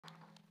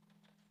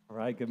All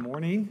right, good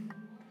morning.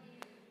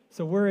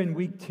 So we're in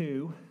week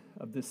 2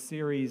 of this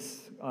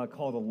series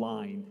called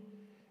Align,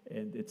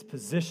 and it's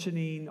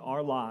positioning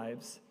our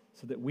lives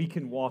so that we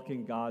can walk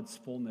in God's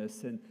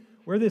fullness. And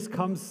where this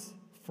comes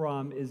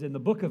from is in the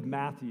book of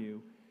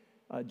Matthew.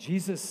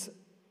 Jesus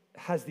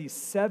has these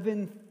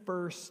 7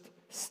 first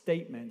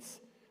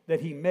statements that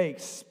he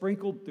makes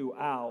sprinkled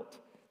throughout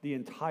the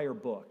entire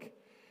book.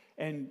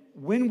 And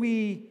when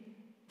we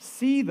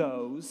see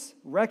those,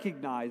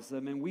 recognize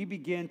them, and we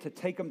begin to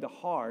take them to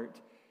heart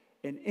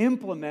and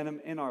implement them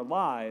in our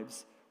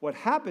lives, what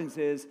happens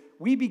is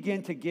we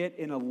begin to get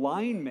in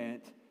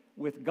alignment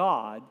with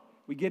God.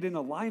 We get in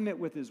alignment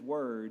with His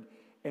Word.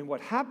 And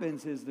what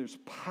happens is there's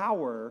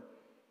power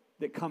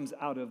that comes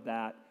out of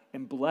that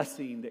and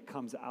blessing that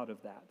comes out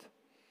of that.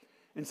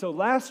 And so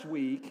last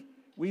week,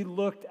 we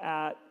looked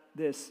at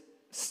this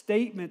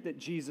statement that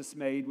Jesus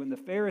made when the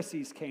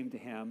Pharisees came to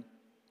Him.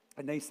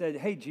 And they said,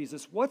 "Hey,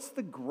 Jesus, what's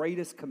the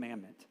greatest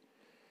commandment?"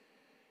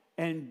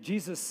 And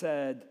Jesus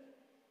said,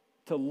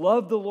 "To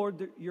love the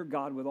Lord your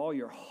God with all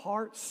your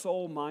heart,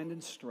 soul, mind,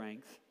 and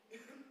strength.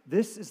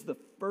 This is the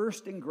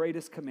first and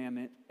greatest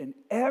commandment, and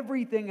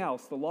everything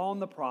else, the law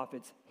and the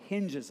prophets,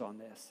 hinges on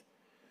this."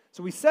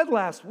 So we said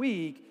last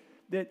week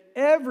that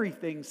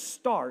everything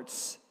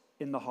starts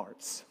in the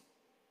hearts.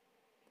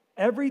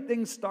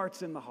 Everything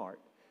starts in the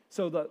heart.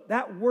 So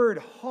that word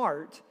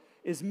heart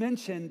is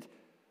mentioned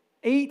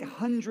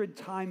 800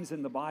 times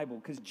in the Bible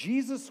because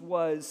Jesus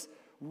was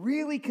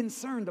really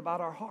concerned about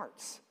our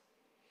hearts.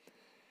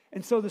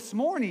 And so this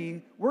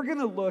morning, we're going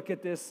to look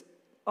at this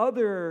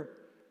other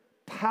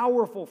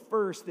powerful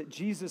verse that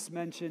Jesus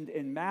mentioned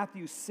in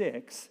Matthew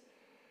 6,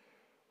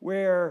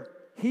 where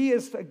he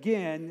is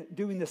again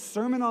doing the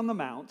Sermon on the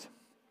Mount,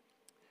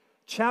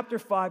 chapter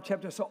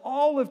 5, so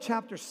all of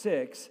chapter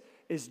 6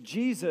 is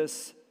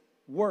Jesus'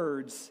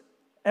 words,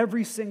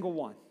 every single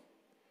one.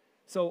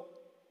 So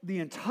the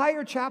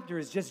entire chapter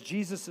is just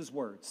Jesus'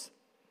 words.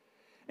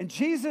 And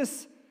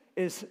Jesus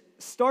is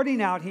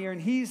starting out here, and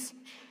he's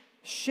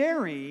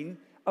sharing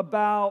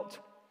about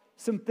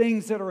some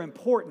things that are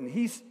important.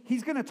 He's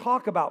going to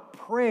talk about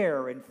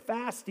prayer and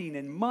fasting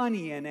and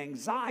money and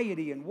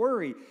anxiety and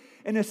worry.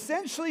 And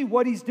essentially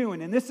what he's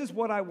doing, and this is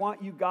what I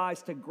want you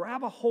guys to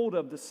grab a hold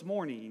of this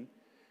morning,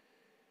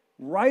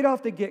 right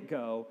off the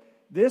get-go,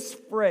 this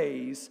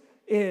phrase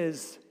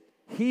is,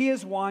 he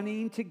is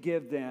wanting to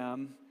give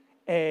them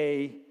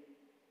a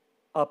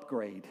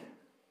upgrade.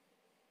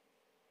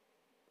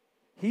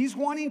 He's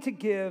wanting to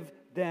give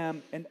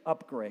them an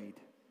upgrade.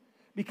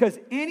 Because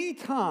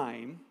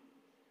anytime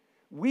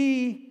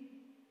we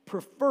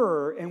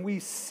prefer and we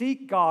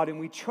seek God and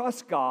we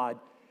trust God,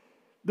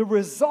 the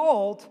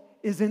result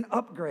is an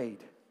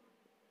upgrade.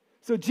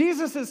 So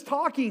Jesus is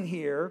talking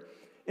here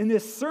in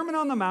this Sermon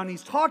on the Mount.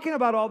 He's talking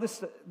about all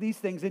these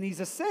things, and he's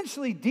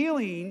essentially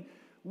dealing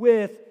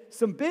with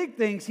some big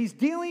things. He's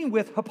dealing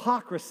with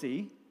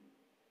hypocrisy,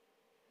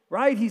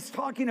 right? He's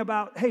talking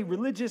about, hey,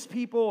 religious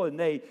people, and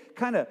they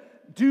kind of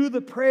do the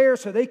prayer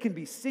so they can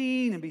be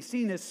seen and be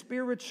seen as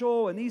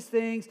spiritual and these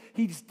things.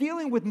 He's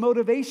dealing with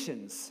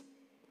motivations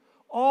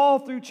all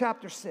through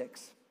chapter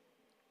 6.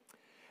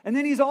 And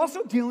then he's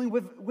also dealing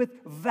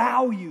with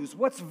values,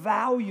 what's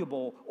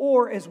valuable,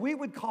 or as we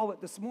would call it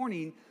this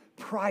morning,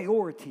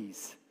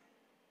 priorities.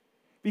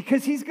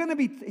 Because he's going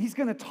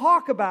to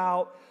talk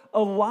about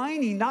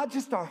aligning not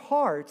just our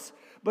hearts,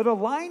 but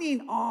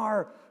aligning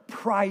our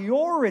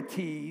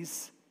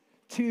priorities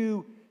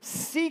to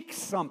seek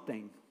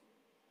something.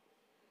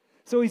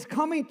 So he's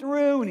coming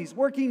through and he's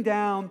working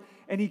down,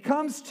 and he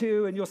comes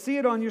to, and you'll see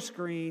it on your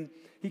screen,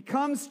 he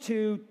comes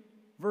to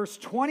verse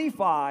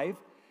 25,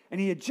 and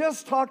he had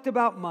just talked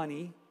about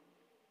money,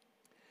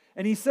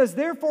 and he says,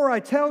 "Therefore I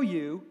tell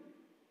you,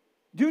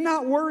 do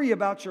not worry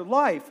about your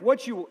life,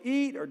 what you will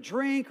eat or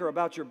drink, or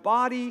about your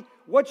body,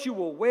 what you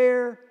will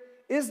wear.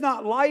 Is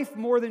not life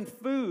more than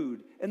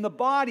food, and the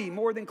body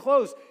more than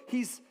clothes?"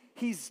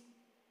 He's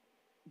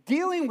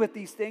dealing with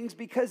these things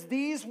because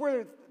these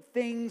were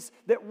things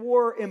that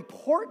were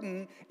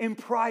important in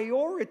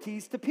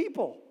priorities to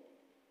people.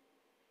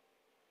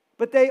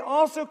 But they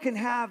also can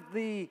have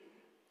the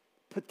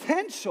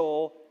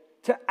potential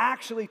to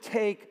actually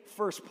take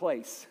first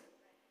place.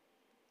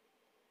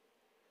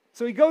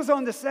 So he goes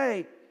on to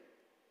say,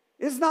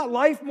 "Is not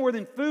life more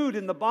than food,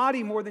 and the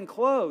body more than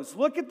clothes?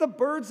 Look at the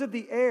birds of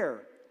the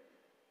air.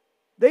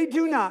 They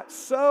do not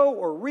sow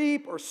or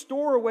reap or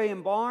store away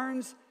in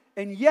barns,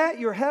 and yet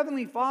your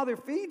heavenly Father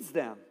feeds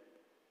them.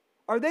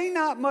 Are they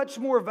not much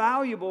more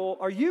valuable?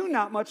 Are you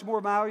not much more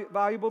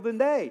valuable than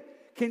they?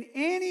 Can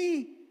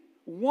any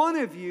one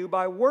of you,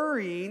 by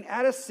worrying,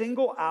 add a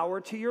single hour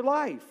to your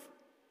life?"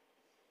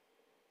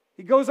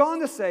 He goes on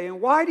to say,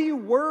 "And why do you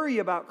worry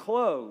about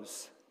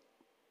clothes?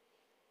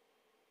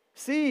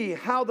 See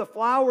how the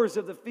flowers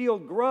of the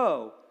field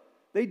grow.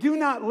 They do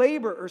not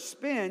labor or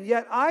spin,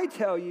 yet I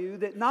tell you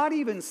that not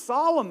even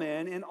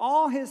Solomon in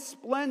all his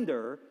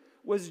splendor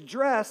was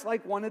dressed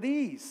like one of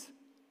these.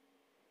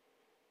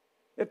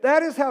 If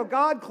that is how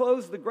God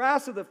clothes the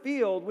grass of the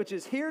field, which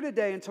is here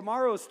today and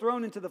tomorrow is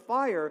thrown into the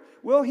fire,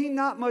 will he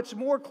not much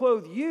more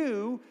clothe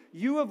you,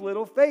 you of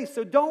little faith?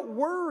 So don't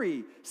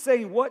worry,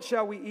 saying, what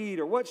shall we eat,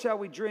 or what shall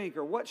we drink,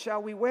 or what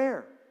shall we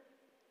wear?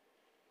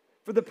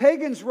 For the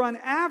pagans run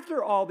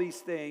after all these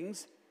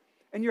things,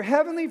 and your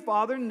heavenly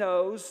Father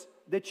knows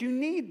that you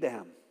need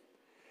them.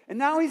 And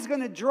now he's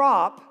going to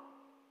drop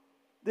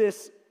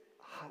this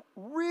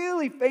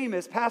really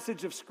famous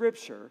passage of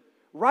Scripture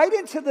right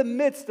into the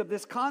midst of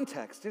this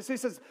context. So he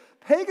says,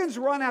 pagans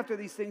run after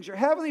these things. Your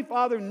heavenly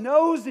Father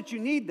knows that you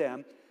need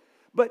them,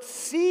 but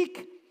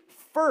seek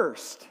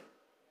first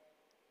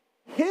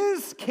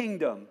his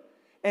kingdom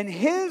and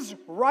his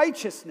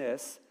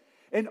righteousness,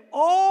 and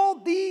all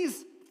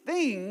these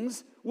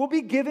things will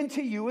be given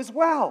to you as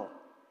well.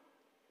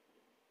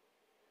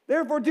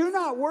 Therefore, do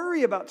not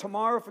worry about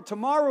tomorrow, for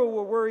tomorrow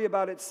will worry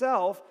about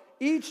itself.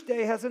 Each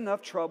day has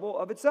enough trouble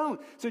of its own.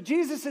 So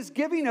Jesus is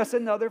giving us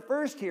another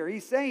first here.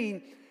 He's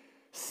saying,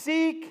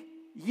 seek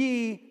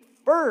ye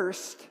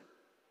first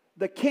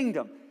the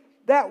kingdom.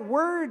 That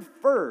word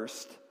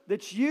first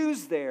that's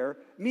used there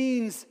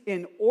means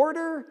in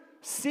order,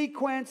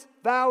 sequence,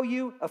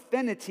 value,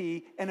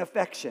 affinity, and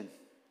affection.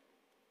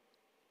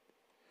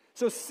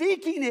 So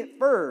seeking it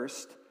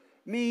first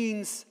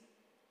means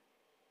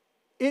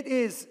it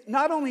is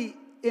not only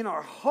in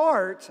our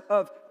heart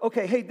of,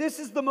 okay, hey, this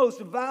is the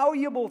most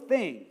valuable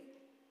thing.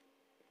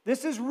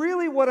 This is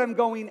really what I'm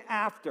going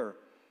after.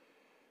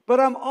 But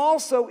I'm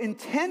also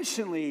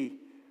intentionally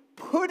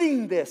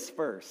putting this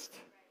first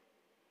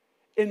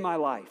in my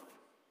life.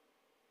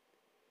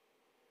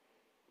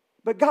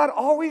 But God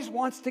always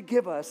wants to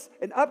give us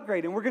an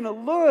upgrade. And we're going to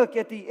look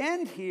at the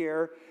end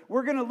here,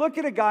 we're going to look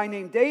at a guy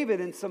named David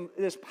and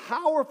this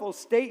powerful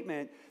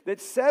statement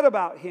that's said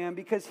about him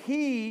because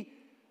he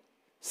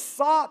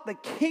sought the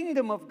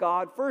kingdom of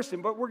God first.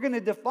 But we're going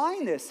to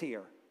define this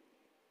here.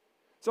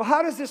 So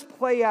how does this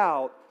play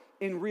out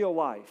in real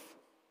life?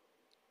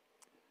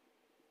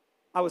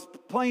 I was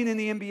playing in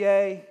the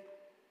NBA.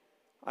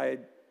 I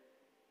had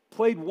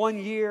played 1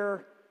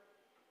 year.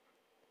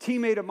 A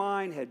teammate of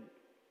mine had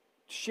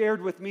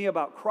shared with me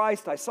about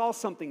Christ. I saw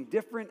something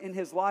different in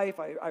his life.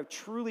 I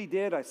truly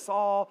did. I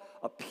saw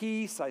a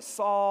peace. I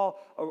saw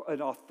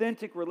an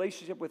authentic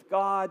relationship with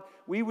God.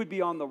 We would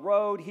be on the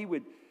road. He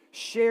would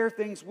share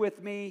things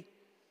with me.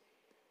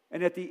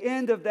 And at the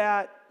end of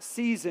that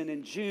season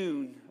in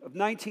June of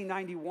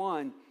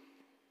 1991,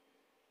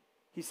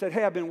 he said,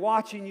 hey, I've been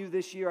watching you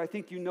this year. I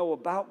think you know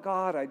about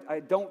God. I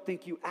don't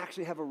think you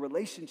actually have a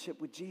relationship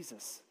with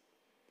Jesus.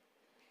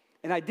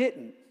 And I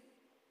didn't.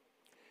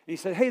 And he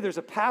said, hey, there's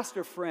a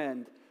pastor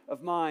friend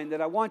of mine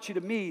that I want you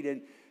to meet.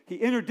 And he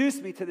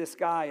introduced me to this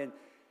guy,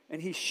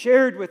 and he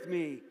shared with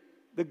me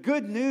the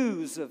good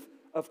news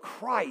of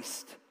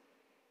Christ,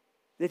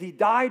 that he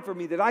died for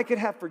me, that I could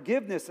have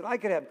forgiveness, that I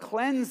could have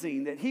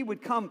cleansing, that he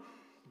would come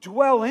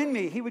dwell in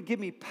me. He would give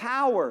me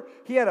power.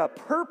 He had a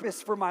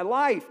purpose for my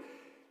life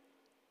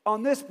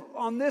on this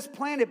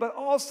planet, but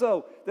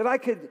also that I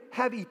could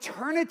have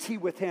eternity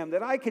with him,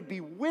 that I could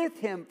be with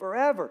him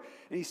forever.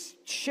 And he's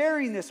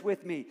sharing this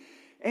with me.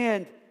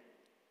 And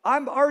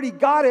I've already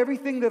got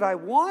everything that I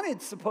wanted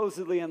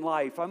supposedly in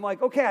life. I'm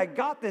like, okay, I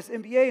got this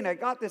MBA, and I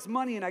got this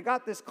money, and I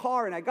got this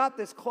car, and I got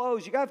this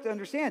clothes. You have to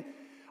understand,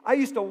 I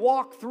used to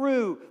walk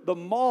through the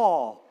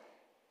mall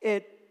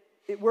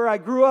where I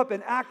grew up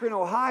in Akron,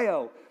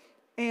 Ohio.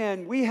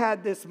 And we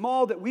had this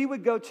mall that we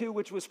would go to,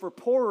 which was for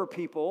poorer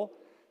people,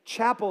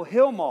 Chapel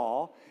Hill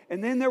Mall.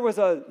 And then there was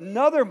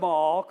another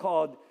mall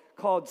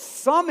called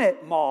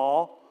Summit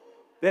Mall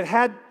that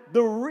had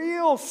the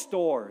real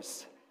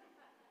stores.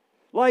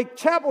 Like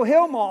Chapel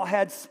Hill Mall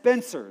had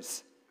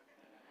Spencer's.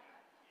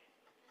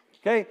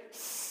 Okay?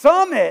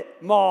 Summit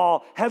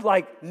Mall had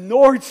like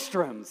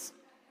Nordstrom's.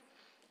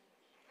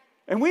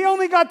 And we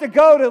only got to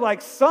go to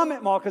like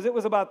Summit Mall because it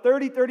was about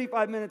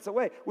 35 minutes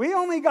away. We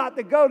only got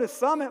to go to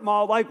Summit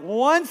Mall like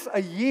once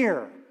a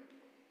year.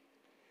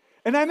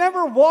 And I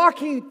remember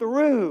walking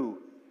through,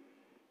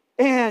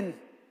 and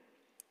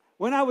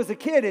when I was a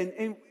kid,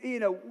 and you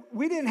know,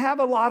 we didn't have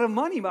a lot of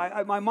money.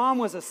 My mom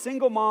was a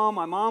single mom.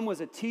 My mom was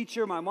a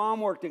teacher. My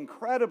mom worked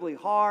incredibly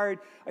hard.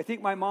 I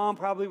think my mom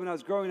probably when I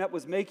was growing up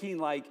was making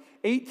like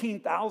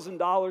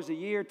 $18,000 a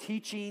year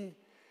teaching.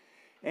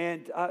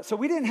 And so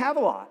we didn't have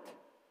a lot.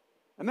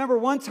 I remember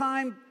one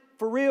time,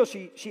 for real,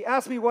 she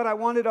asked me what I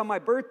wanted on my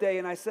birthday,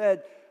 and I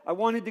said I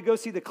wanted to go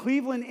see the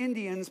Cleveland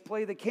Indians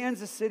play the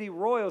Kansas City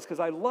Royals because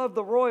I love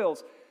the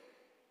Royals.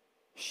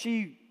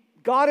 She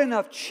got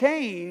enough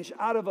change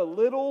out of a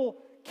little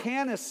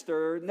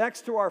canister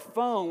next to our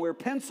phone where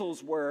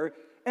pencils were,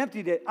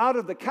 emptied it out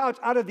of the couch,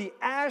 out of the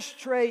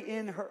ashtray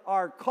in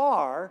our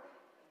car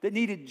that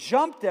needed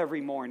jumped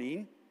every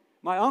morning.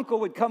 My uncle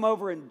would come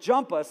over and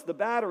jump us the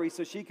battery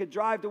so she could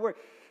drive to work.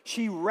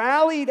 She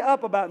rallied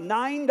up about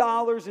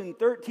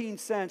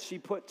 $9.13. She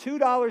put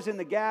 $2 in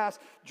the gas,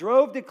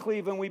 drove to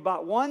Cleveland. We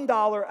bought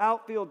 $1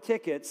 outfield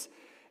tickets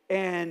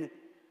and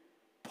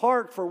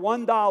parked for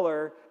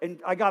 $1, and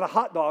I got a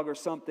hot dog or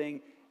something.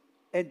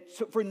 And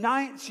so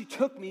she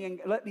took me and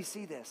let me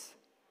see this.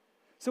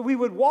 So we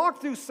would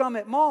walk through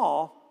Summit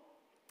Mall,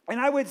 and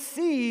I would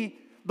see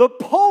the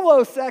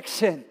polo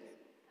section.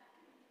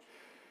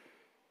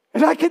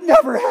 And I could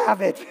never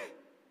have it.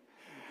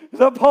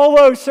 The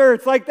polo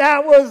shirts, like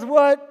that was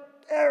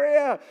what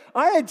area.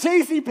 I had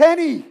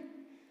JCPenney.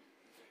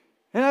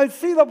 And I would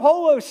see the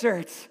polo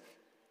shirts.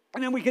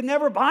 And then we could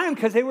never buy them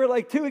because they were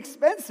like too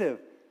expensive.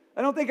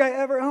 I don't think I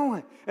ever owned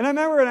one. And I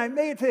remember when I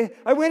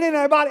went in and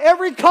I bought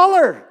every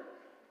color.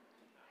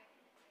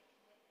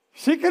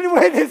 She couldn't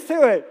witness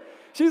to it.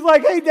 She's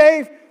like, hey,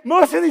 Dave,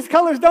 most of these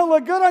colors don't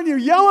look good on you.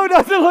 Yellow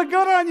doesn't look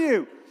good on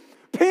you.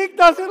 Pink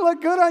doesn't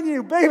look good on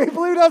you. Baby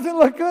blue doesn't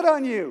look good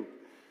on you.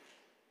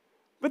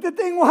 But the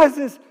thing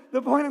is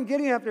the point I'm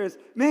getting after is,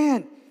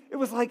 man, it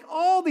was like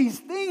all these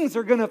things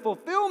are going to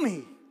fulfill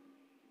me.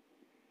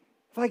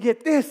 If I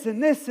get this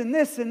and this and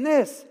this and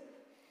this.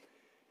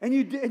 And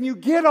you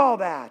get all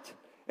that.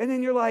 And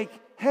then you're like,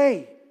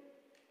 hey,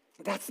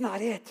 that's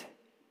not it.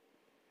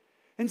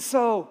 And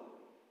so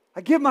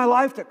I give my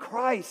life to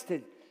Christ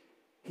and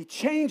He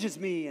changes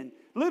me. And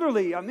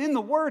literally, I'm in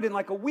the Word, and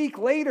like a week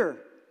later,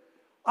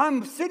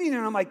 I'm sitting there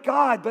and I'm like,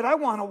 God, but I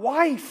want a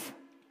wife.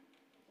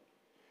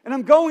 And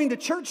I'm going to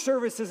church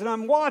services and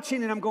I'm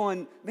watching and I'm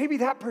going, maybe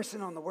that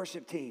person on the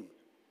worship team.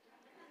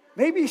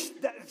 Maybe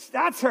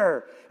that's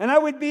her. And I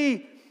would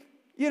be,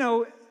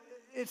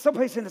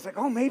 someplace and it's like,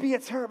 oh, maybe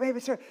it's her, maybe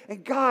it's her.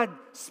 And God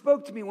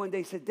spoke to me one day,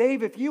 He said,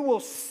 Dave, if you will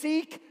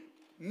seek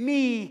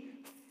me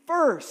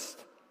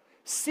first,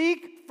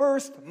 seek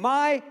first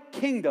my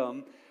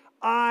kingdom,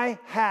 I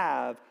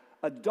have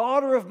a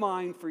daughter of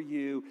mine for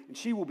you, and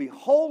she will be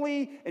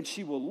holy, and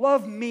she will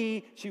love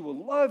me, she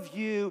will love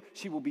you,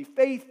 she will be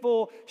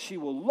faithful, she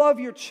will love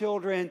your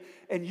children,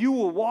 and you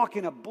will walk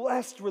in a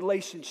blessed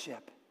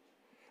relationship.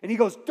 And He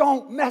goes,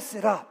 don't mess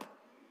it up.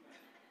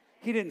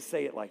 He didn't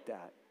say it like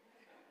that.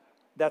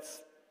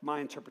 That's my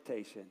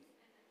interpretation.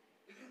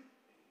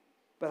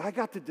 But I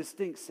got the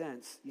distinct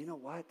sense, you know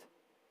what?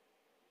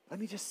 Let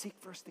me just seek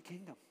first the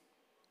kingdom.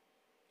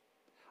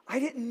 I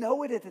didn't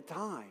know it at the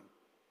time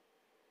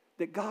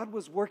that God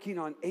was working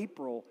on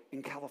April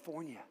in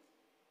California.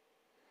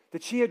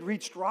 That she had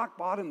reached rock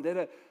bottom,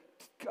 that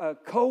a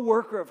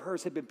co-worker of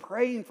hers had been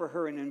praying for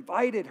her and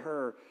invited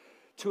her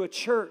to a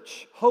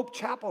church, Hope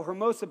Chapel,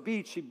 Hermosa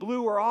Beach. She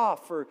blew her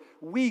off for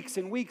weeks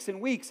and weeks and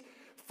weeks.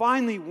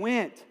 Finally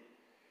went,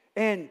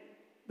 and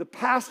the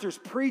pastor's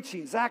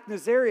preaching, Zach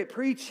Nazarian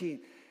preaching,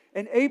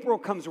 and April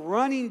comes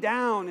running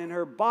down in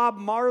her Bob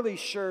Marley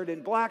shirt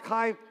and black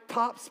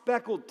high-top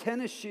speckled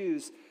tennis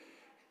shoes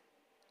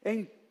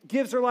and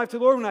gives her life to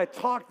the Lord. When I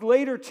talked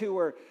later to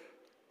her,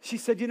 she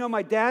said,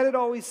 my dad had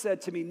always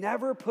said to me,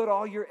 never put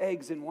all your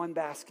eggs in one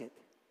basket.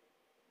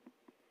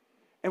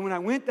 And when I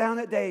went down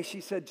that day, she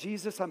said,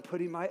 Jesus, I'm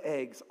putting my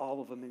eggs, all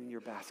of them, in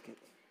your basket.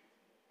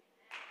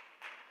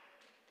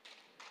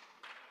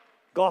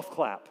 Golf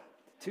clap.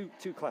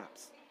 Two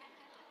claps.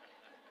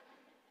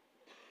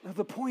 Now,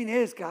 the point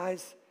is,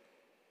 guys,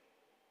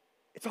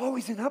 it's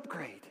always an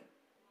upgrade.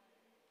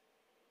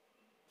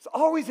 It's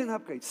always an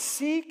upgrade.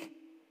 Seek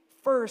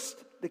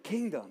first the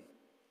kingdom.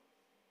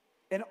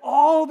 And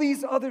all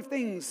these other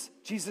things,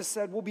 Jesus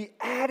said, will be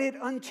added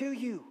unto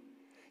you.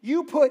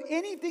 You put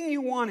anything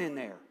you want in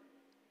there.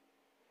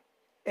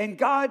 And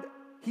God,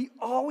 He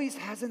always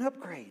has an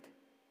upgrade.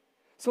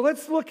 So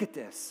let's look at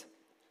this.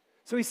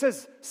 So He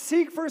says,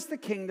 seek first the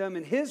kingdom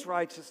and His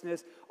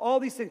righteousness, all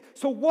these things.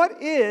 So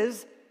what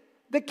is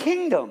the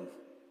kingdom?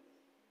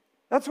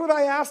 That's what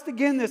I asked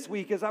again this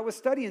week as I was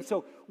studying.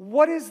 So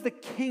what is the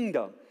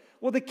kingdom?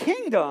 Well, the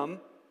kingdom,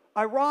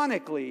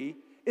 ironically,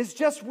 is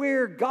just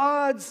where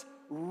God's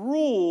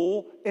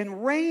rule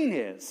and reign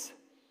is.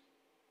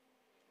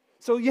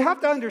 So you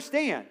have to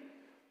understand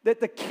that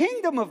the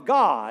kingdom of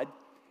God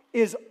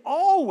is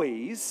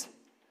always,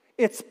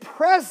 it's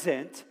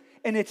present,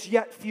 and it's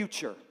yet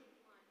future.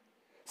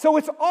 So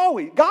it's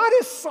always, God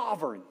is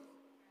sovereign.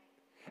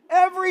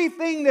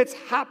 Everything that's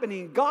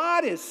happening,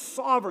 God is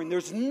sovereign.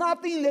 There's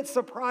nothing that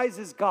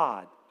surprises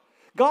God.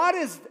 God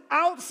is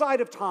outside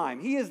of time.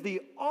 He is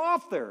the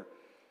author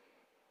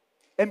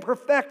and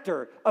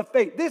perfecter of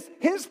faith.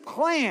 His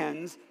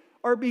plans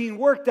are being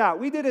worked out.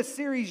 We did a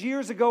series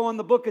years ago on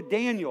the book of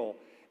Daniel,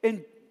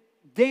 and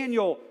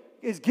Daniel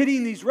is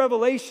getting these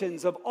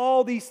revelations of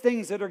all these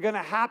things that are going to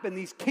happen,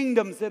 these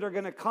kingdoms that are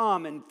going to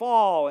come and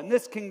fall, and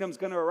this kingdom's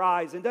going to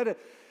arise. And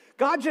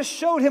God just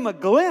showed him a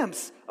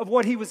glimpse of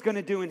what He was going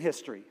to do in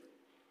history.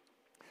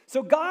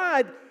 So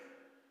God,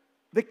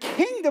 the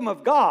kingdom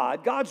of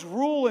God, God's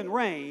rule and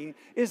reign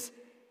is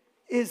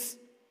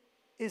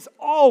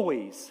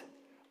always.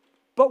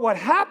 But what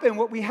happened,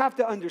 what we have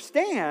to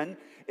understand,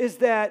 is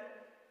that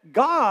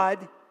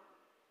God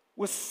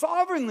was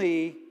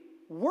sovereignly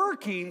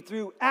working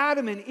through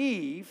Adam and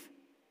Eve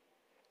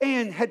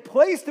and had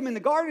placed them in the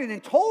garden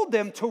and told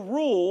them to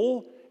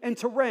rule and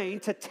to reign,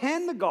 to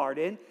tend the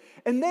garden,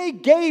 and they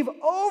gave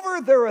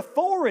over their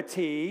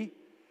authority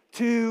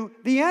to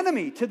the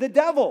enemy, to the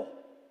devil.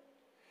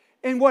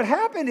 And what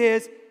happened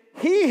is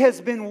he has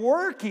been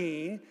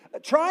working,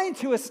 trying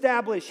to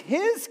establish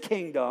his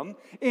kingdom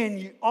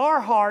in our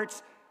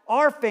hearts,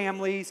 our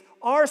families,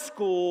 our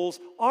schools,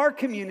 our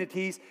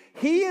communities.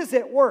 He is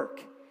at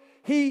work.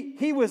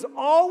 He was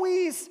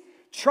always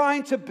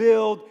trying to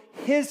build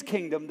his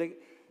kingdom,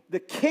 the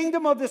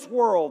kingdom of this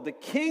world, the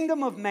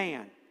kingdom of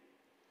man.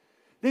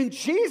 Then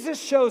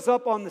Jesus shows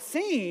up on the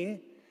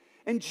scene,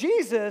 and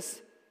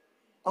Jesus,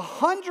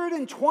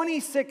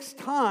 126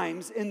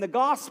 times in the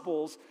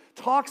Gospels,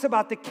 talks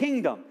about the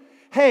kingdom.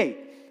 Hey,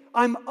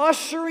 I'm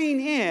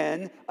ushering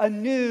in a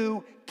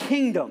new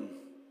kingdom.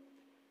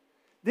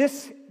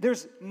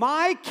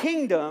 My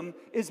kingdom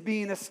is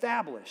being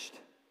established.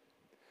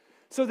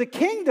 So the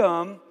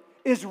kingdom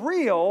is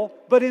real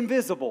but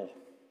invisible.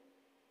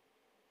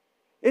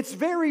 It's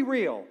very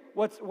real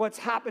what's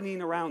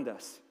happening around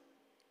us.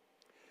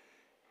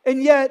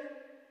 And yet,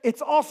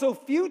 it's also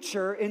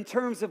future in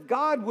terms of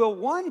God will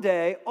one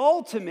day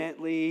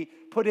ultimately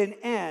put an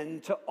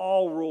end to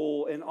all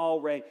rule and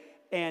all reign,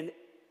 and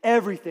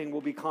everything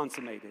will be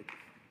consummated.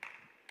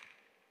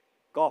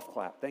 Golf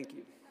clap, thank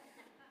you.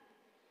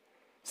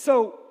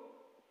 So,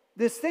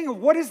 this thing of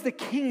what is the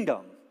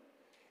kingdom?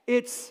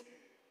 It's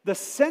the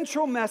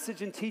central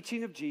message and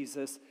teaching of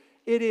Jesus.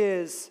 It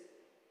is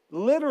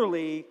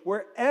literally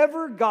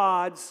wherever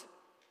God's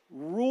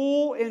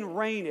rule and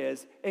reign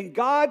is, and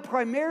God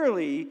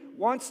primarily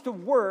wants to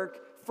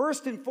work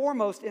first and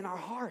foremost in our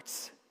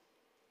hearts.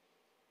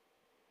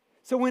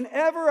 So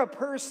whenever a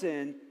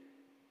person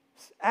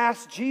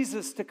asks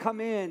Jesus to come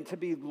in to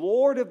be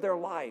Lord of their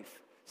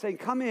life, saying,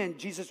 come in,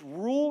 Jesus,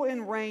 rule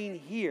and reign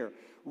here,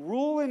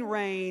 rule and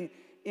reign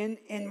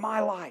in my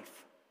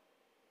life,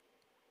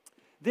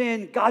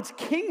 then God's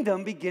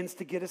kingdom begins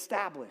to get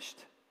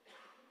established.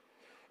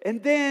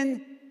 And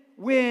then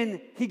when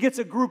he gets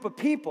a group of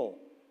people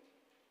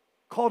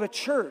called a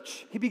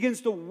church, he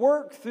begins to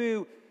work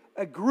through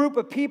a group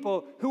of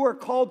people who are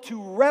called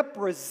to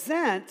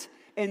represent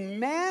and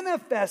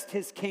manifest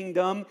his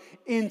kingdom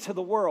into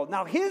the world.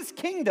 Now, his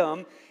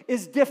kingdom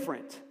is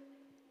different.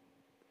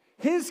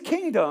 His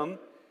kingdom,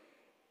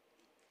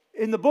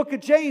 in the book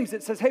of James,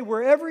 it says, hey,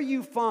 wherever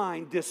you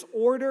find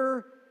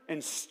disorder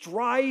and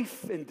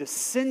strife and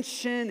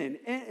dissension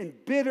and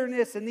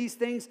bitterness and these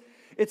things,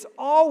 it's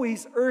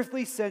always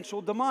earthly,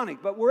 sensual,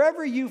 demonic. But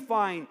wherever you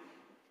find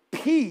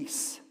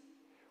peace,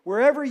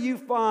 wherever you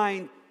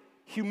find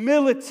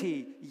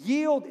humility,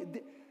 yield,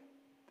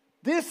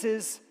 this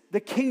is the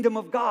kingdom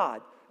of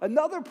God.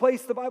 Another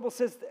place the Bible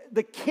says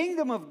the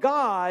kingdom of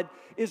God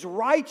is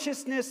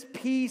righteousness,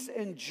 peace,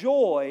 and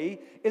joy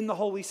in the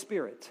Holy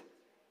Spirit.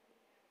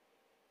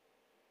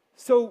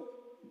 So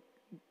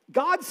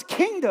God's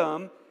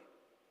kingdom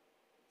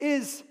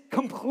is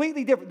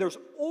completely different. There's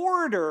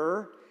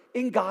order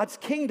in God's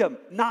kingdom,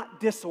 not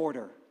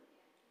disorder.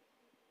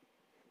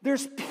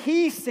 There's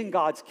peace in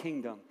God's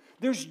kingdom.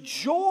 There's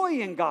joy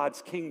in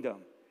God's kingdom.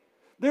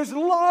 There's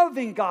love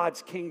in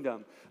God's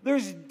kingdom.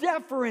 There's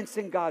deference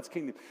in God's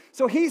kingdom.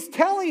 So he's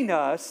telling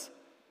us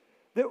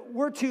that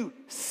we're to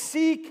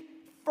seek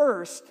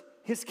first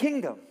his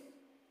kingdom.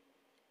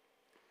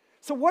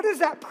 So what does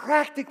that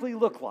practically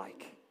look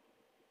like?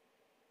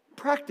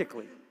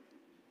 Practically.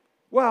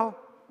 Well,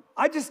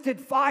 I just did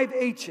 5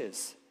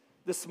 H's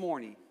this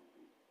morning.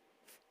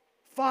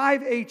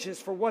 5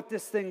 H's for what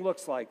this thing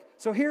looks like.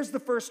 So here's the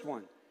first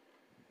one.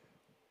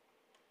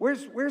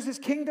 Where's his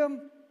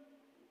kingdom?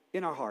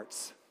 In our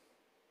hearts.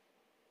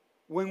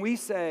 When we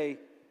say,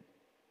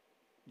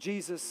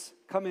 Jesus,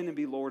 come in and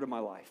be Lord of my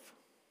life.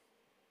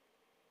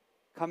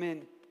 Come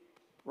in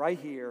right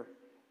here.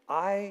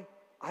 I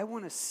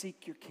want to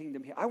seek your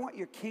kingdom here. I want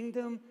your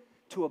kingdom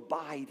to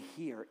abide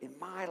here in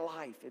my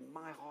life, in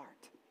my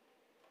heart.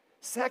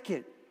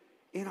 Second,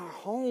 in our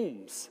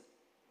homes.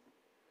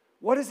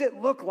 What does it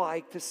look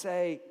like to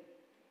say,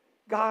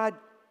 God,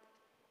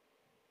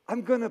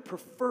 I'm going to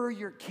prefer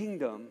your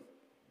kingdom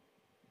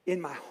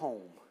in my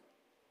home?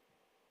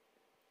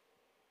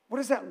 What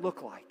does that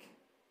look like?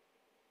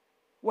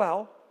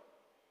 Well,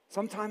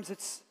 sometimes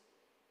it's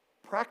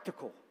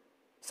practical.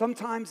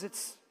 Sometimes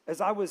it's,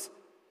 as I was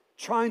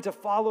trying to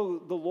follow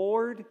the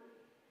Lord,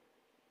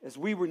 as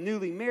we were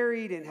newly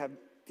married and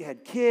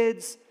had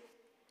kids,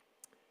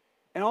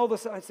 and all of a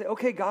sudden I'd say,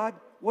 okay, God,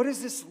 what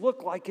does this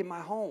look like in my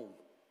home?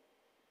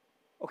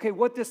 Okay,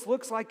 what this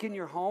looks like in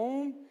your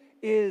home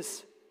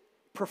is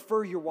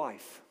prefer your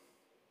wife.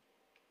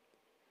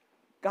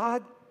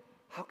 God,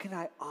 how can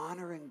I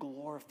honor and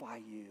glorify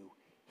you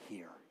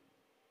here?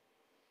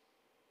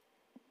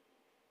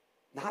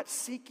 Not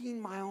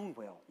seeking my own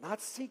will,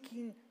 not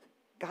seeking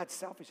God's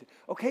selfishness.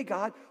 Okay,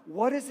 God,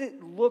 what does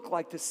it look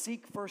like to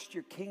seek first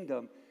your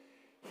kingdom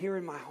here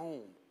in my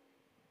home?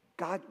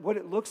 God, what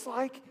it looks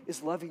like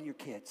is loving your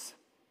kids.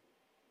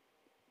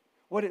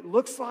 What it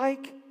looks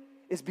like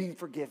is being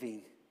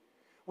forgiving.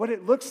 What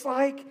it looks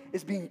like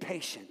is being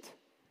patient.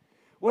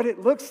 What it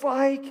looks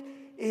like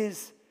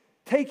is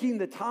taking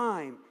the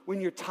time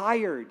when you're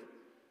tired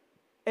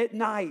at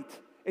night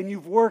and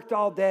you've worked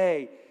all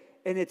day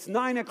and it's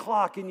 9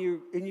 o'clock and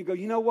you go,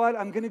 you know what?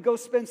 I'm going to go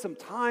spend some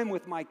time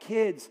with my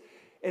kids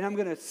and I'm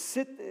going to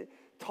sit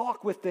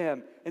talk with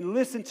them and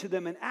listen to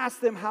them and ask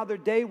them how their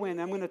day went.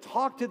 I'm going to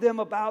talk to them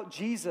about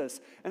Jesus,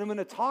 and I'm going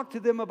to talk to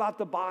them about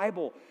the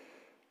Bible.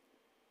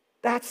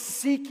 That's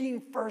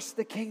seeking first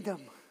the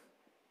kingdom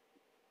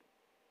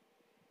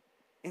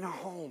in our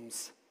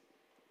homes.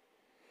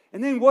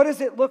 And then what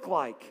does it look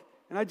like?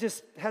 And I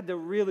just had to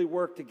really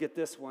work to get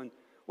this one.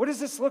 What does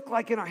this look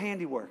like in our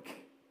handiwork?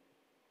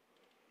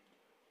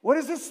 What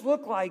does this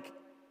look like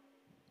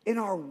in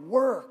our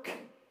work?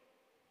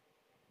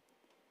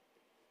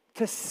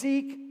 To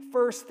seek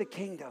first the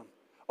kingdom.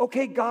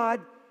 Okay,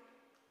 God,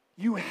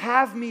 you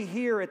have me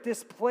here at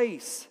this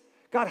place.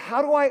 God,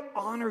 how do I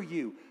honor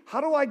you?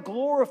 How do I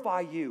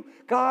glorify you?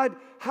 God,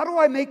 how do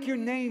I make your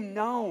name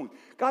known?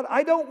 God,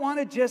 I don't want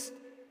to just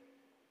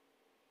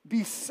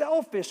be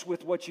selfish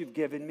with what you've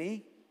given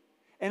me.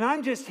 And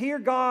I'm just here,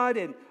 God,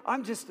 and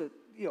I'm just,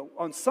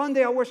 on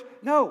Sunday I worship.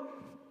 No.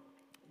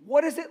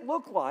 What does it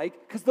look like?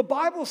 Because the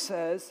Bible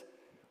says,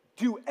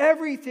 do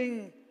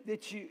everything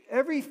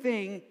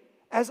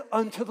as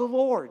unto the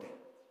Lord.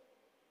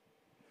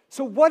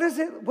 So what does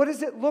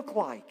it look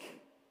like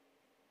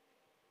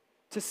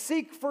to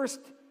seek first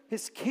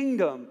his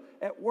kingdom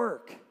at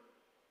work?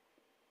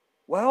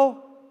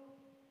 Well,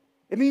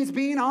 it means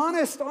being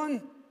honest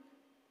on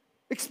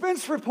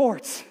expense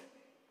reports.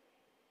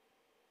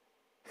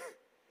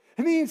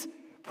 It means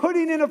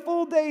putting in a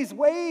full day's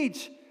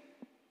wage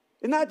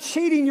and not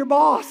cheating your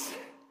boss.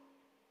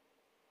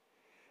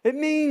 It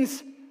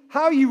means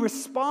how you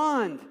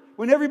respond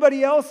when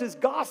everybody else is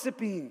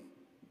gossiping.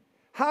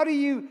 How do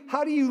you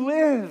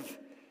live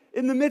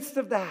in the midst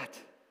of that?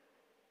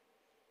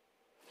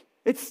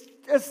 It's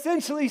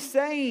essentially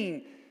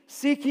saying,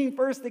 seeking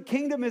first the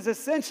kingdom is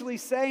essentially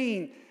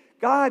saying,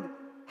 God,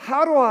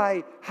 how do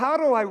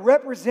I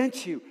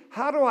represent you?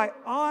 How do I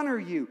honor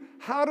you?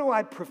 How do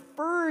I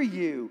prefer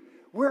you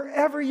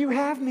wherever you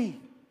have me?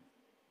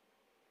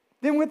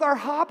 Then with our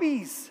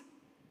hobbies.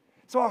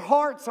 So our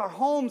hearts, our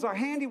homes, our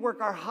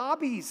handiwork, our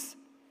hobbies.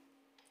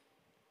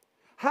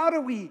 How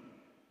do we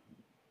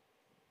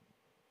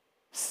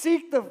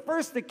seek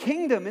first the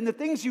kingdom and the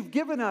things you've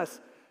given us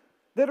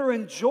that are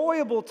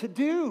enjoyable to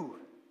do?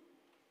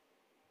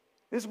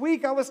 This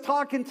week I was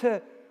talking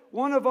to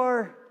one of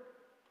our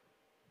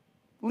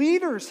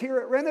leaders here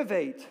at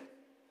Renovate.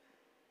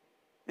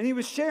 And he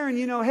was sharing,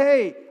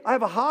 hey, I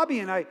have a hobby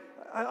and I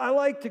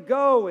like to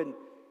go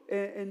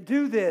and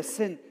do this.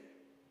 And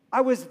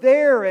I was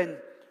there and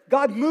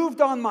God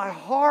moved on my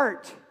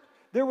heart.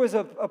 There was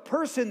a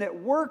person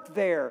that worked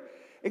there,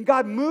 and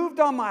God moved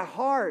on my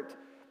heart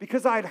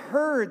because I'd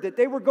heard that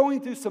they were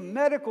going through some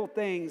medical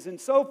things and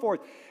so forth.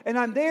 And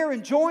I'm there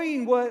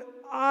enjoying what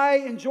I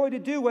enjoy to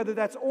do, whether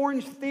that's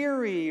Orange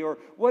Theory or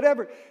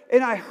whatever.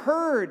 And I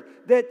heard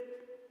that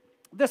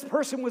this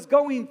person was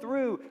going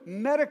through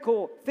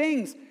medical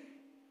things.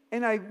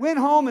 And I went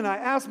home and I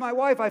asked my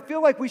wife, I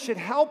feel like we should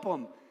help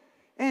them.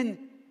 And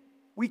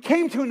we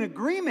came to an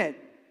agreement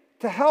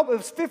to help. It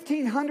was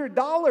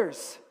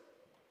 $1,500.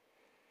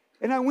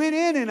 And I went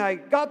in and I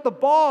got the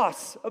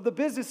boss of the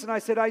business and I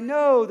said, I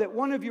know that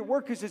one of your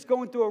workers is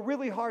going through a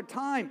really hard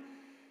time.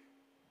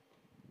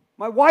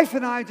 My wife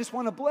and I just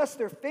want to bless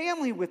their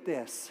family with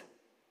this.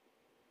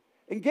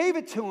 And gave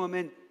it to him.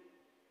 And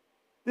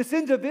this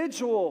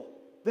individual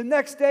the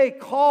next day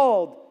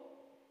called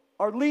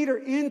our leader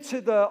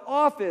into the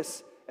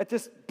office at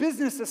this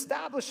business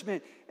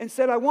establishment and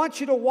said, I want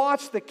you to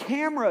watch the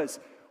cameras.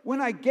 When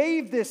I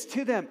gave this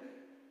to them,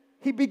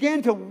 he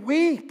began to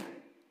weep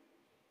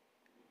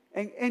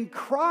and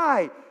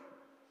cry.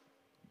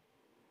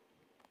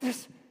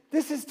 This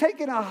is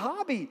taking a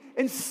hobby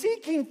and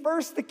seeking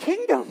first the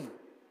kingdom.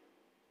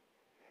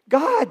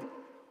 God,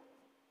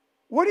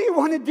 what do you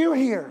want to do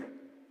here?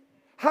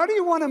 How do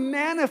you want to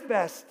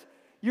manifest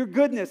your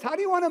goodness? How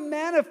do you want to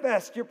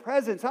manifest your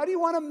presence? How do you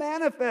want to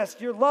manifest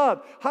your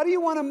love? How do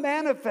you want to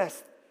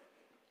manifest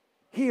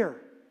here?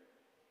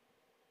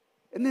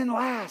 And then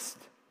last,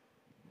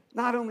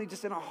 not only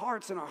just in our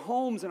hearts and our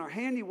homes and our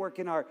handiwork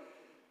and our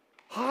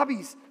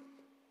hobbies,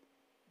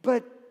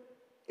 but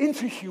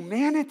into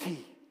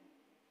humanity.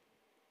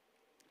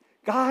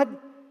 God,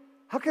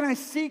 how can I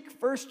seek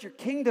first your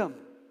kingdom?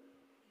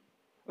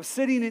 I was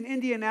sitting in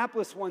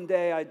Indianapolis one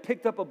day. I'd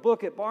picked up a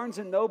book at Barnes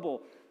 &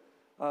 Noble.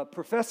 A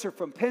professor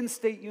from Penn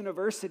State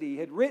University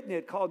had written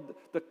it called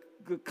The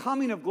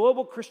Coming of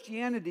Global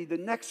Christianity, the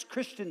Next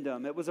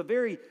Christendom. It was a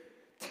very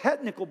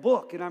technical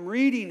book, and I'm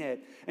reading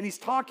it. And he's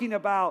talking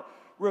about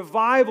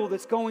revival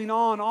that's going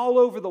on all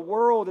over the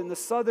world in the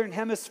Southern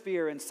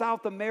Hemisphere and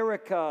South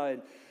America.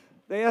 And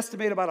they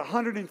estimate about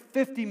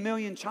 150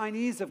 million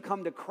Chinese have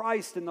come to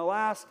Christ in the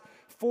last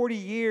 40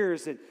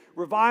 years. And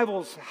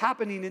revivals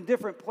happening in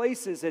different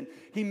places. And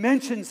he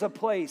mentions a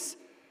place.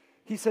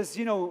 He says,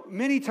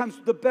 many times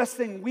the best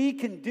thing we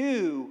can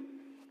do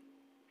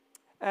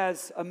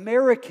as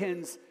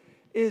Americans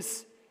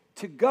is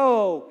to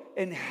go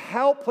and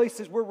help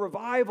places where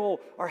revival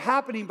are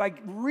happening by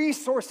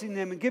resourcing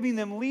them and giving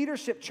them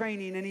leadership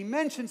training. And he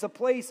mentions a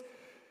place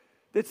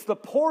that's the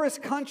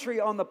poorest country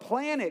on the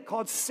planet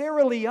called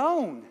Sierra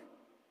Leone.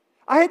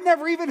 I had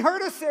never even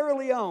heard of Sierra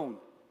Leone.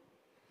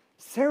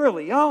 Sierra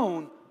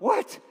Leone?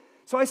 What?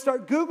 So I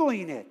start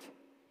Googling it.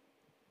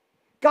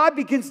 God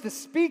begins to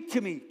speak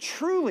to me,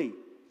 truly,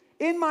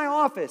 in my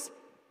office.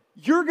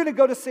 You're going to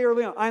go to Sierra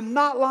Leone. I'm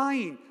not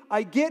lying.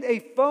 I get a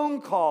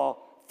phone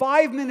call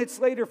 5 minutes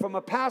later from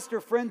a pastor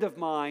friend of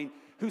mine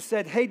who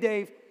said, hey,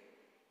 Dave,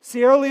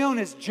 Sierra Leone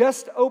has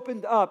just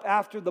opened up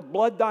after the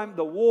blood diamond,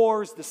 the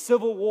wars, the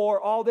civil war,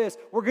 all this.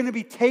 We're going to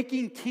be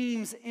taking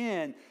teams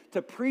in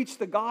to preach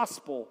the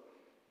gospel.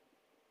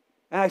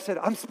 And I said,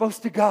 I'm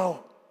supposed to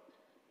go.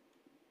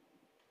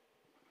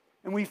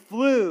 And we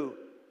flew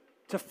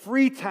to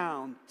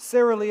Freetown,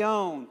 Sierra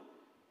Leone.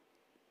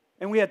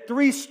 And we had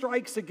 3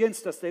 strikes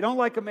against us. They don't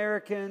like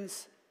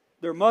Americans.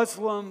 They're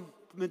Muslim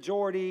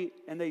majority.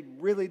 And they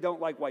really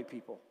don't like white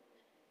people.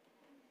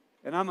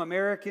 And I'm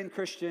American,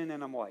 Christian,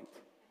 and I'm white.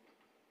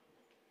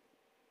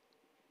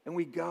 And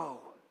we go.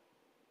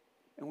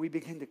 And we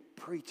begin to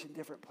preach in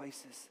different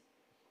places.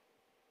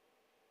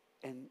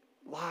 And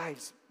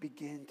lives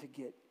begin to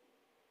get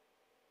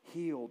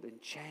healed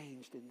and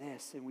changed in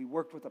this. And we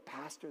worked with a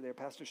pastor there,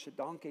 Pastor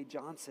Shadonke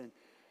Johnson,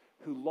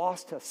 who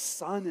lost a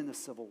son in the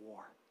Civil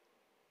War.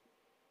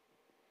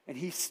 And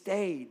he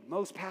stayed.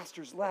 Most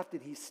pastors left,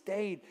 and he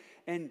stayed.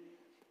 And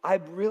I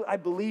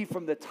believe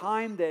from the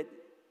time that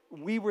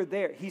we were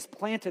there, he's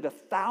planted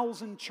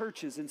 1,000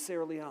 churches in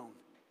Sierra Leone.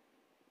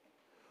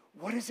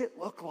 What does it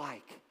look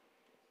like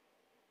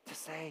to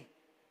say,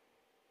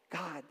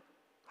 God,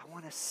 I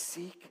want to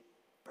seek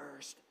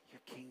first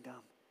your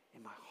kingdom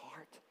in my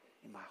heart,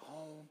 in my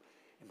home,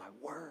 in my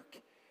work,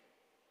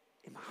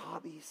 in my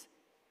hobbies,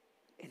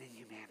 and in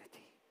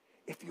humanity.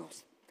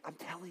 I'm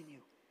telling you,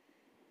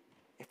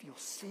 if you'll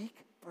seek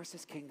first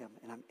his kingdom,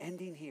 and I'm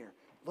ending here,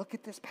 look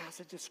at this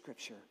passage of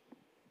scripture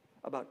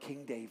about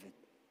King David.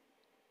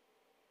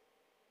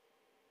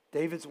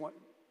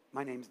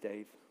 My name's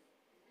Dave.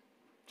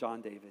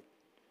 John David.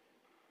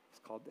 It's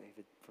called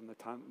David from the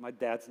time, my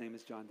dad's name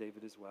is John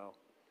David as well.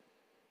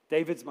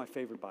 David's my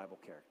favorite Bible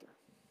character.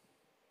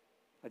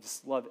 I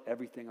just love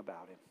everything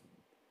about him.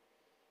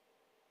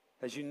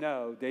 As you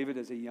know, David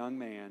as a young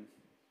man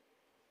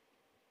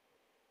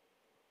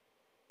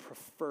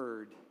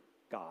preferred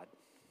God.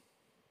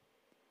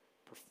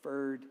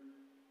 Preferred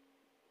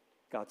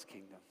God's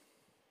kingdom.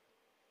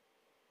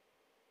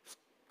 It's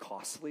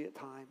costly at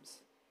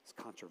times. It's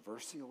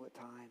controversial at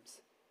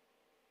times.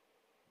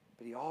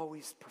 But he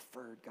always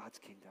preferred God's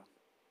kingdom.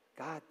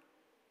 God,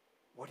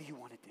 what do you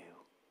want to do?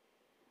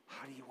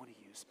 How do you want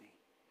to use me?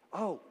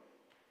 Oh,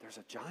 there's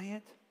a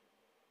giant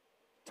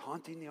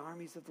taunting the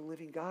armies of the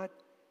living God.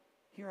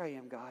 Here I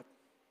am, God.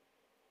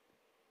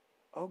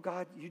 Oh,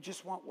 God, you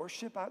just want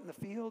worship out in the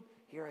field?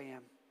 Here I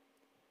am.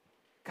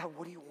 God,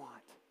 what do you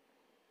want?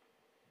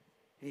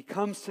 And he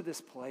comes to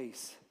this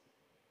place.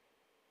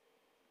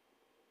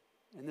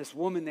 And this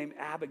woman named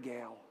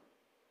Abigail,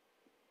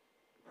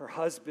 her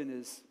husband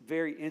is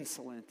very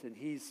insolent, and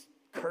he's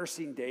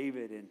cursing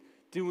David and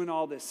doing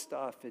all this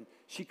stuff. And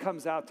she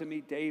comes out to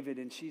meet David,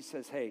 and she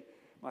says, hey,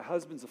 my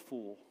husband's a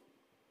fool.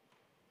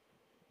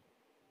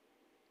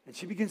 And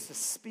she begins to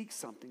speak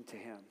something to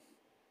him.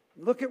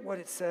 Look at what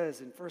it says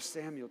in 1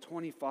 Samuel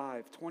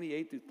 25,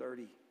 28 through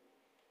 30.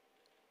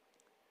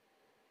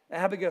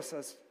 Abigail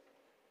says,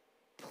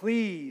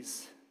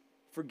 please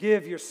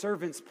forgive your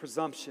servant's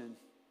presumption.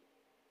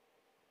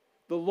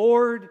 The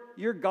Lord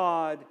your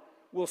God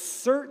will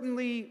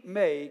certainly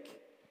make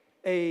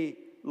a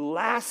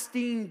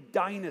lasting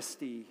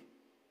dynasty.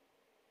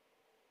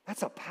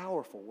 That's a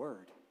powerful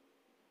word.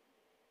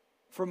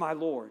 For my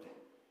Lord.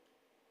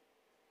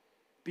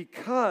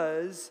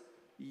 Because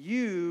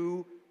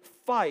you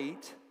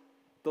fight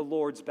the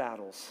Lord's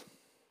battles.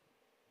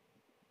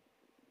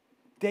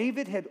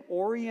 David had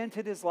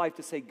oriented his life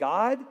to say,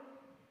 God,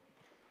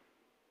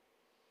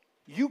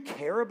 you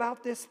care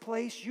about this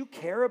place. You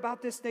care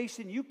about this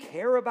nation. You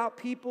care about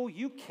people.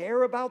 You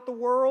care about the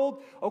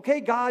world.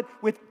 Okay, God,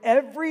 with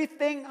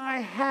everything I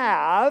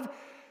have,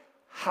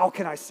 how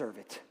can I serve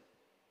it?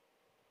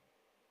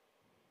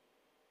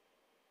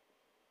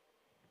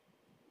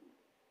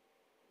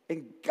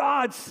 And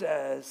God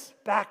says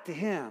back to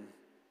him,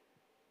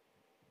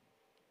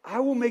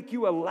 I will make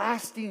you a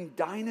lasting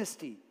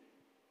dynasty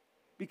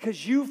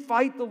because you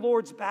fight the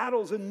Lord's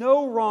battles and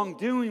no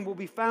wrongdoing will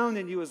be found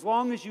in you as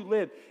long as you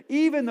live.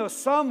 Even though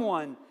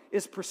someone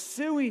is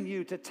pursuing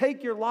you to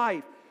take your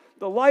life,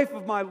 the life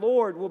of my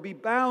Lord will be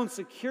bound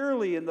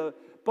securely in the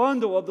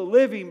bundle of the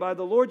living by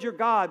the Lord your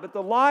God. But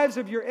the lives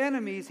of your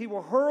enemies he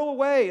will hurl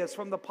away as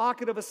from the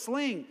pocket of a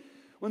sling.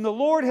 When the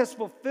Lord has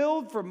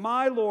fulfilled for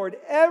my Lord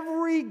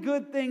every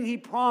good thing he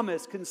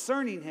promised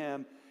concerning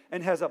him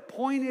and has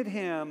appointed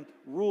him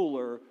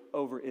ruler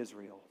over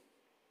Israel.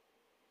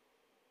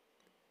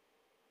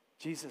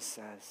 Jesus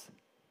says,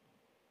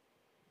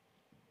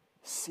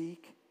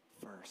 seek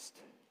first.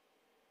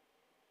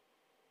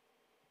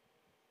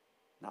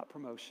 Not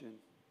promotion.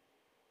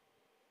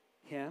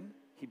 Him,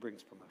 he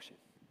brings promotion.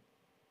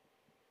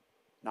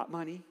 Not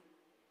money.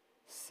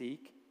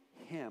 Seek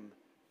him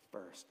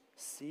first.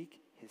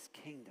 Seek his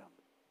kingdom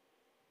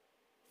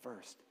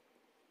first.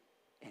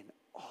 And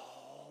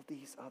all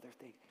these other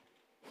things.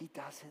 He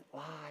doesn't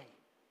lie.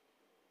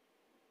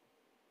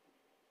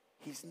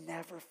 He's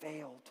never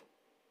failed.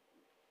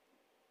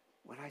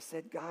 When I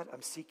said, God,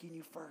 I'm seeking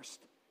you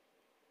first,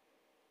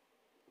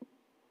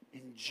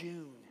 in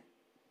June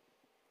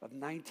of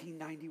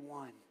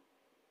 1991,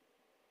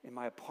 in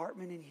my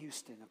apartment in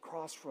Houston,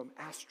 across from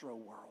Astro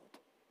World,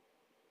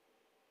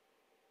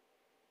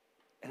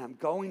 and I'm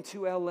going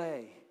to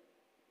LA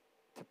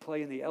to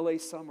play in the LA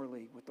Summer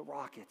League with the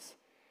Rockets,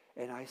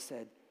 and I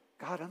said,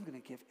 God, I'm going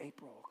to give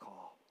April a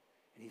call.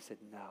 And he said,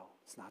 no,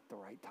 it's not the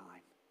right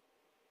time.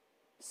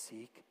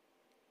 Seek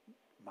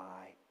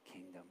my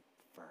kingdom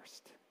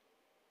first.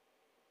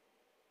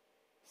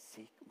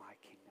 Seek my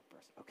kingdom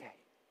first. Okay.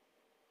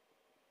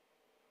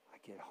 I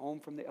get home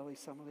from the LA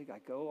Summer League. I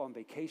go on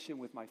vacation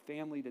with my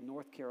family to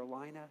North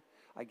Carolina.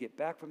 I get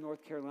back from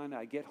North Carolina.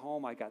 I get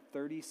home. I got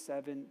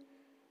 37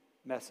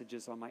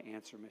 messages on my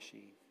answer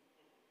machine.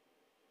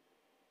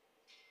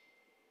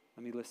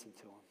 Let me listen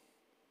to them.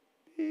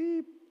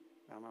 Beep.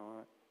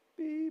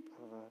 Beep.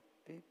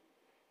 Beep.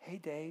 Hey,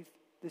 Dave,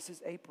 this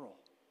is April.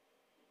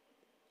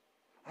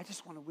 I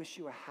just want to wish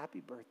you a happy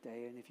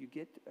birthday, and if you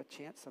get a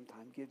chance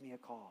sometime, give me a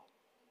call.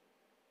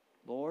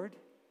 Lord,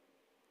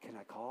 can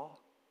I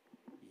call?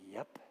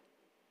 Yep.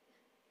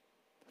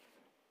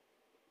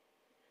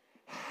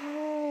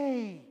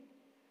 Hey,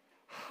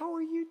 how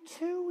are you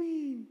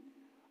doing?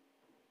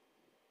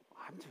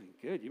 I'm doing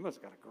good. You must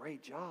have got a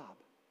great job.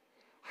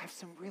 I have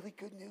some really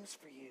good news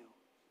for you.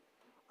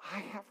 I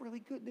have really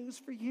good news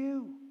for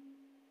you.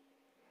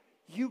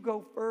 You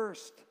go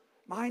first.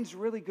 Mine's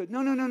really good.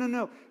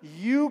 No.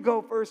 You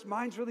go first.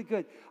 Mine's really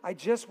good. I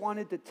just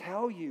wanted to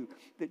tell you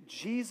that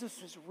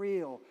Jesus is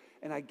real,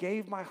 and I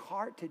gave my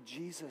heart to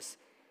Jesus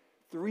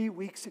 3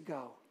 weeks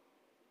ago.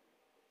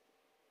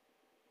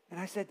 And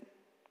I said,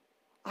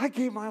 I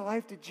gave my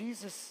life to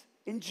Jesus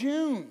in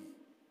June.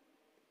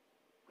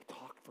 We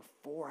talked for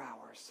 4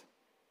 hours.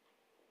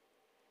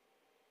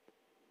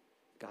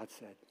 God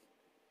said,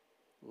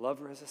 love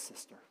her as a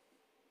sister.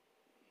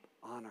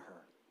 Honor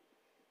her.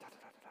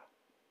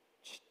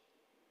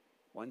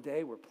 One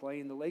day we're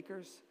playing the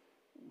Lakers.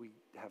 We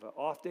have an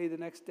off day the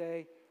next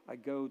day. I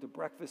go to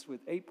breakfast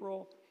with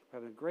April. We're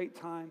having a great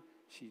time.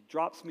 She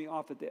drops me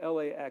off at the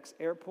LAX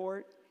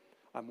airport.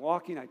 I'm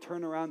walking. I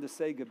turn around to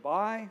say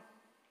goodbye.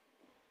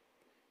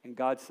 And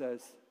God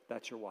says,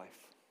 that's your wife.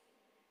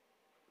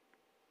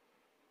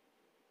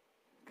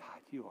 God,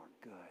 you are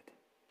good.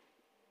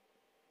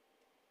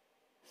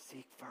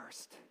 Seek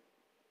first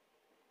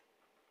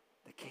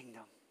the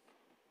kingdom.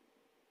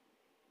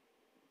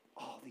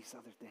 All these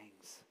other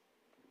things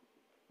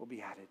will be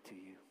added to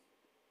you.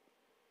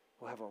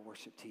 We'll have our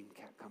worship team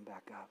come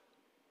back up.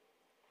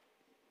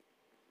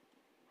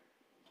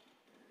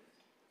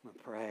 I'm going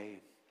to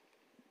pray.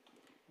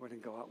 We're going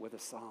to go out with a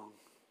song.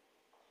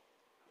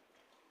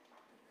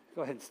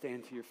 Go ahead and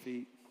stand to your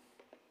feet.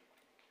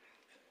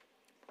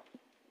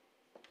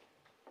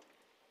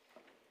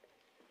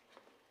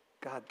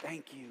 God,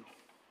 thank you.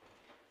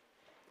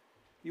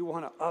 You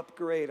want to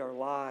upgrade our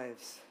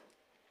lives.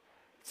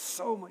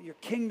 So much, your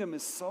kingdom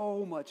is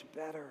so much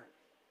better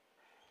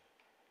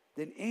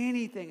than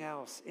anything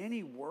else,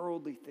 any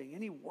worldly thing,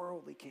 any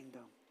worldly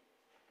kingdom.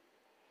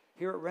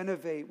 Here at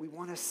Renovate, we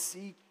want to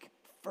seek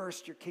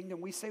first your kingdom.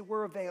 We say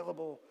we're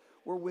available,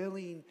 we're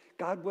willing.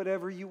 God,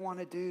 whatever you want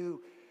to do.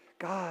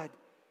 God,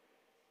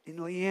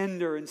 in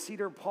Leander, in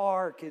Cedar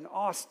Park, in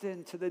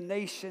Austin, to the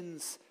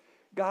nations.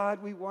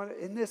 God,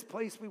 in this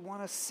place, we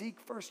want to seek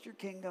first your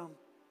kingdom.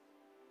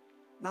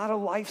 Not a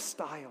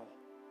lifestyle,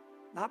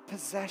 not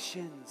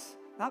possessions,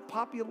 not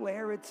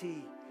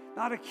popularity,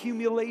 not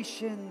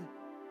accumulation.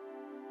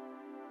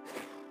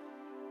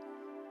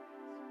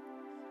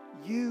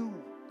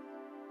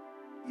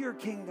 Your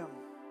kingdom.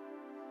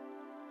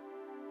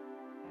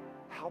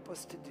 Help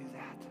us to do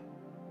that.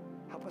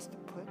 Help us to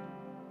put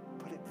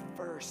it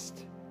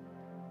first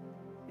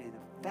in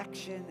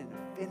affection and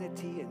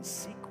affinity and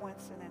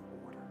sequence and in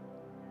order.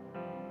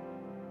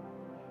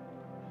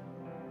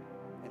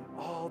 And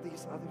all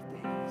these other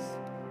things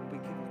will be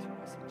given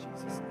to us in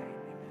Jesus' name.